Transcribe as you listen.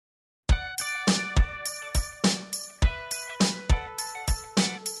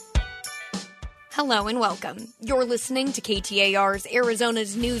Hello and welcome. You're listening to KTAR's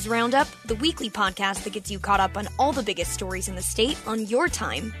Arizona's News Roundup, the weekly podcast that gets you caught up on all the biggest stories in the state on your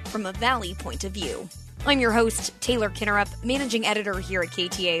time from a Valley point of view. I'm your host, Taylor Kinnerup, managing editor here at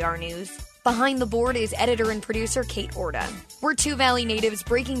KTAR News. Behind the board is editor and producer Kate Orda. We're two Valley natives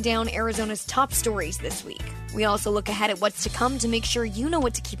breaking down Arizona's top stories this week. We also look ahead at what's to come to make sure you know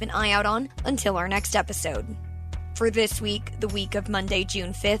what to keep an eye out on until our next episode. For this week, the week of Monday,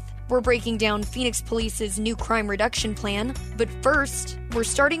 June 5th, we're breaking down Phoenix Police's new crime reduction plan, but first, we're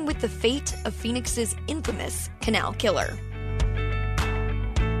starting with the fate of Phoenix's infamous Canal Killer.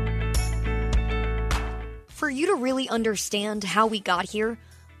 For you to really understand how we got here,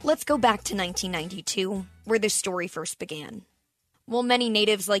 let's go back to 1992, where this story first began. While many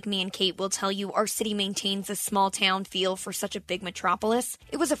natives like me and Kate will tell you our city maintains a small-town feel for such a big metropolis,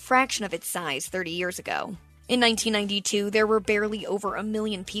 it was a fraction of its size 30 years ago. In 1992, there were barely over 1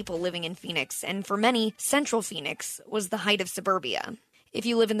 million people living in Phoenix, and for many, Central Phoenix was the height of suburbia. If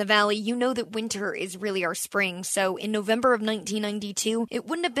you live in the Valley, you know that winter is really our spring, so in November of 1992, it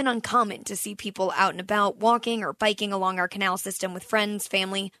wouldn't have been uncommon to see people out and about walking or biking along our canal system with friends,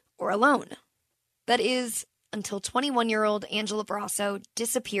 family, or alone. That is, until 21-year-old Angela Brasso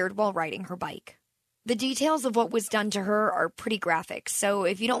disappeared while riding her bike. The details of what was done to her are pretty graphic, so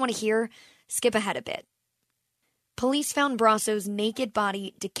if you don't want to hear, skip ahead a bit. Police found Brasso's naked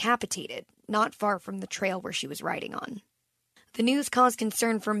body decapitated, not far from the trail where she was riding on. The news caused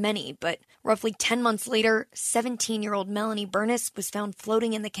concern for many, but roughly 10 months later, 17-year-old Melanie Bernis was found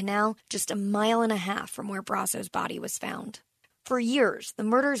floating in the canal just 1.5 miles from where Brasso's body was found. For years, the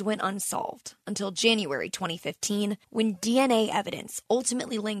murders went unsolved, until January 2015, when DNA evidence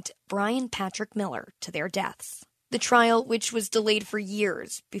ultimately linked Brian Patrick Miller to their deaths. The trial, which was delayed for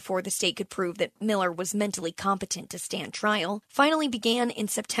years before the state could prove that Miller was mentally competent to stand trial, finally began in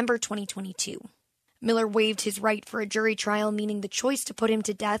September 2022. Miller waived his right for a jury trial, meaning the choice to put him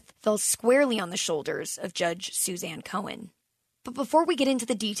to death fell squarely on the shoulders of Judge Suzanne Cohen. But before we get into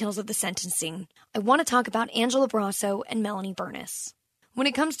the details of the sentencing, I want to talk about Angela Brasso and Melanie Bernis. When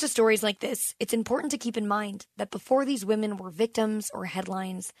it comes to stories like this, it's important to keep in mind that before these women were victims or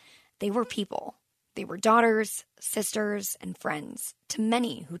headlines, they were people. They were daughters, sisters, and friends to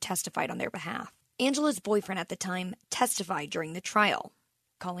many who testified on their behalf. Angela's boyfriend at the time testified during the trial,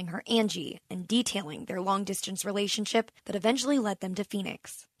 calling her Angie and detailing their long-distance relationship that eventually led them to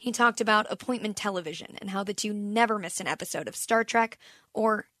Phoenix. He talked about appointment television and how the two never missed an episode of Star Trek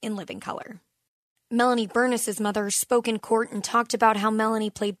or In Living Color. Melanie Bernis's mother spoke in court and talked about how Melanie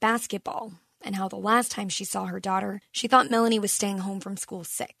played basketball and how the last time she saw her daughter, she thought Melanie was staying home from school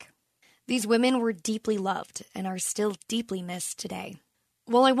sick. These women were deeply loved and are still deeply missed today.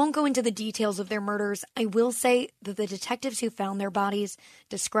 While I won't go into the details of their murders, I will say that the detectives who found their bodies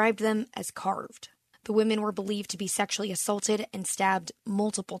described them as carved. The women were believed to be sexually assaulted and stabbed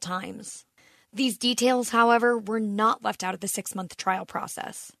multiple times. These details, however, were not left out of the 6-month trial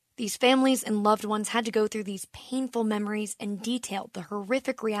process. These families and loved ones had to go through these painful memories and detail the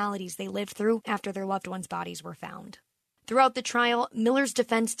horrific realities they lived through after their loved ones' bodies were found. Throughout the trial, Miller's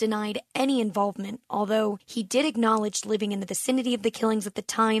defense denied any involvement, although he did acknowledge living in the vicinity of the killings at the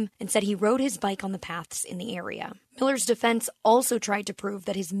time and said he rode his bike on the paths in the area. Miller's defense also tried to prove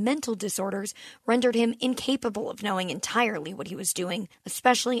that his mental disorders rendered him incapable of knowing entirely what he was doing,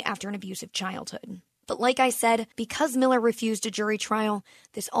 especially after an abusive childhood. But like I said, because Miller refused a jury trial,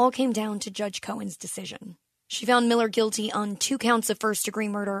 this all came down to Judge Cohen's decision. She found Miller guilty on 2 counts of first-degree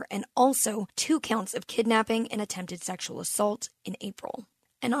murder and also 2 counts of kidnapping and attempted sexual assault in April.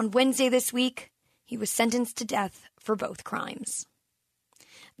 And on Wednesday this week, he was sentenced to death for both crimes.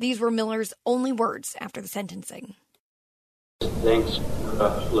 These were Miller's only words after the sentencing. Thanks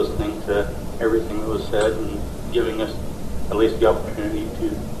for listening to everything that was said and giving us at least the opportunity to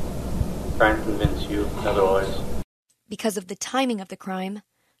try and convince you otherwise. Because of the timing of the crime,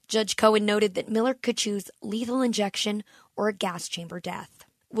 Judge Cohen noted that Miller could choose lethal injection or a gas chamber death.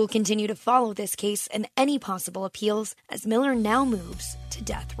 We'll continue to follow this case and any possible appeals as Miller now moves to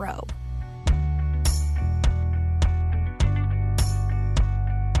death row.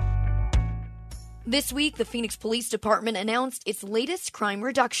 This week, the Phoenix Police Department announced its latest crime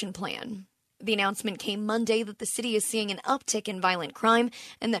reduction plan. The announcement came Monday that the city is seeing an uptick in violent crime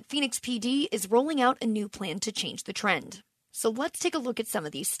and that Phoenix PD is rolling out a new plan to change the trend. So let's take a look at some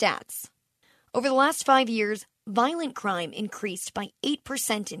of these stats. Over the last 5 years, violent crime increased by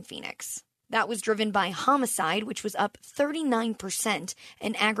 8% in Phoenix. That was driven by homicide, which was up 39%,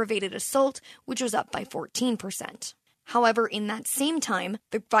 and aggravated assault, which was up by 14%. However, in that same time,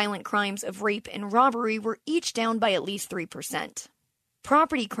 the violent crimes of rape and robbery were each down by at least 3%.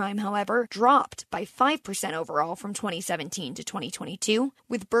 Property crime, however, dropped by 5% overall from 2017 to 2022,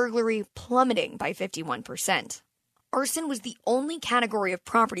 with burglary plummeting by 51%. Arson was the only category of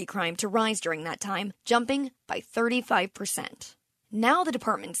property crime to rise during that time, jumping by 35%. Now the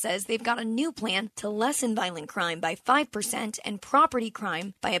department says they've got a new plan to lessen violent crime by 5% and property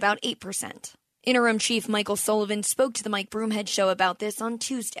crime by about 8%. Interim Chief Michael Sullivan spoke to the Mike Broomhead Show about this on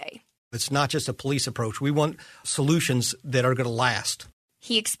Tuesday. It's not just a police approach. We want solutions that are going to last.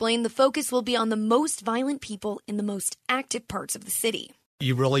 He explained the focus will be on the most violent people in the most active parts of the city.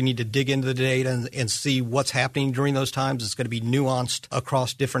 You really need to dig into the data and see what's happening during those times. It's going to be nuanced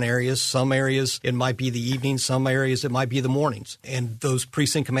across different areas. Some areas it might be the evenings, some areas it might be the mornings. And those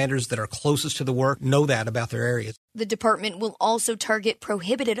precinct commanders that are closest to the work know that about their areas. The department will also target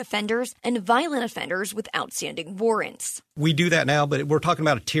prohibited offenders and violent offenders with outstanding warrants. We do that now, but we're talking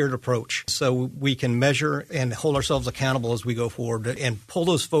about a tiered approach. So we can measure and hold ourselves accountable as we go forward and pull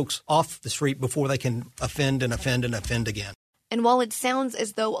those folks off the street before they can offend and offend and offend again. And while it sounds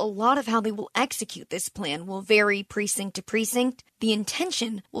as though a lot of how they will execute this plan will vary precinct to precinct, the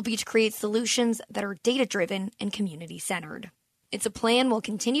intention will be to create solutions that are data-driven and community-centered. It's a plan we'll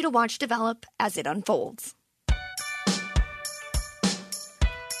continue to watch develop as it unfolds.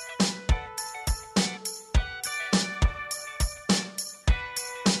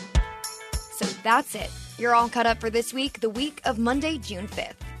 So that's it. You're all caught up for this week, the week of Monday, June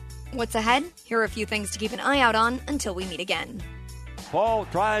 5th. What's ahead? Here are a few things to keep an eye out on until we meet again. Paul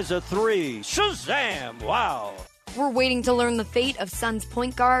tries a three. Shazam! Wow! We're waiting to learn the fate of Suns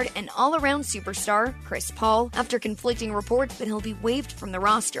point guard and all-around superstar Chris Paul after conflicting reports that he'll be waived from the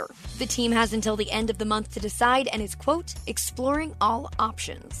roster. The team has until the end of the month to decide and is, quote, exploring all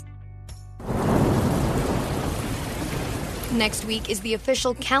options. Next week is the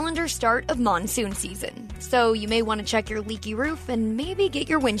official calendar start of monsoon season, so you may want to check your leaky roof and maybe get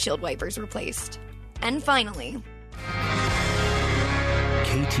your windshield wipers replaced. And finally,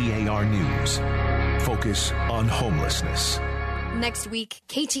 KTAR News. Focus on homelessness. Next week,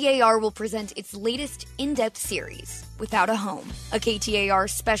 KTAR will present its latest in-depth series, Without a Home, a KTAR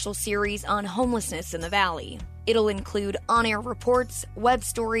special series on homelessness in the Valley. It'll include on-air reports, web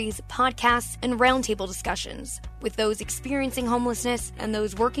stories, podcasts, and roundtable discussions with those experiencing homelessness and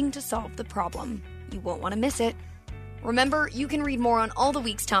those working to solve the problem. You won't want to miss it. Remember, you can read more on all the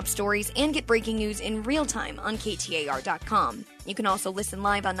week's top stories and get breaking news in real time on KTAR.com. You can also listen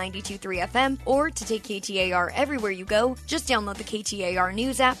live on 92.3 FM, or to take KTAR everywhere you go, just download the KTAR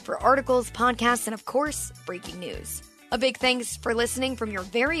News app for articles, podcasts, and of course, breaking news. A big thanks for listening from your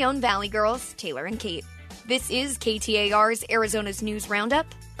very own Valley Girls, Taylor and Kate. This is KTAR's Arizona's News Roundup.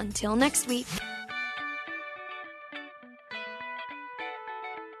 Until next week.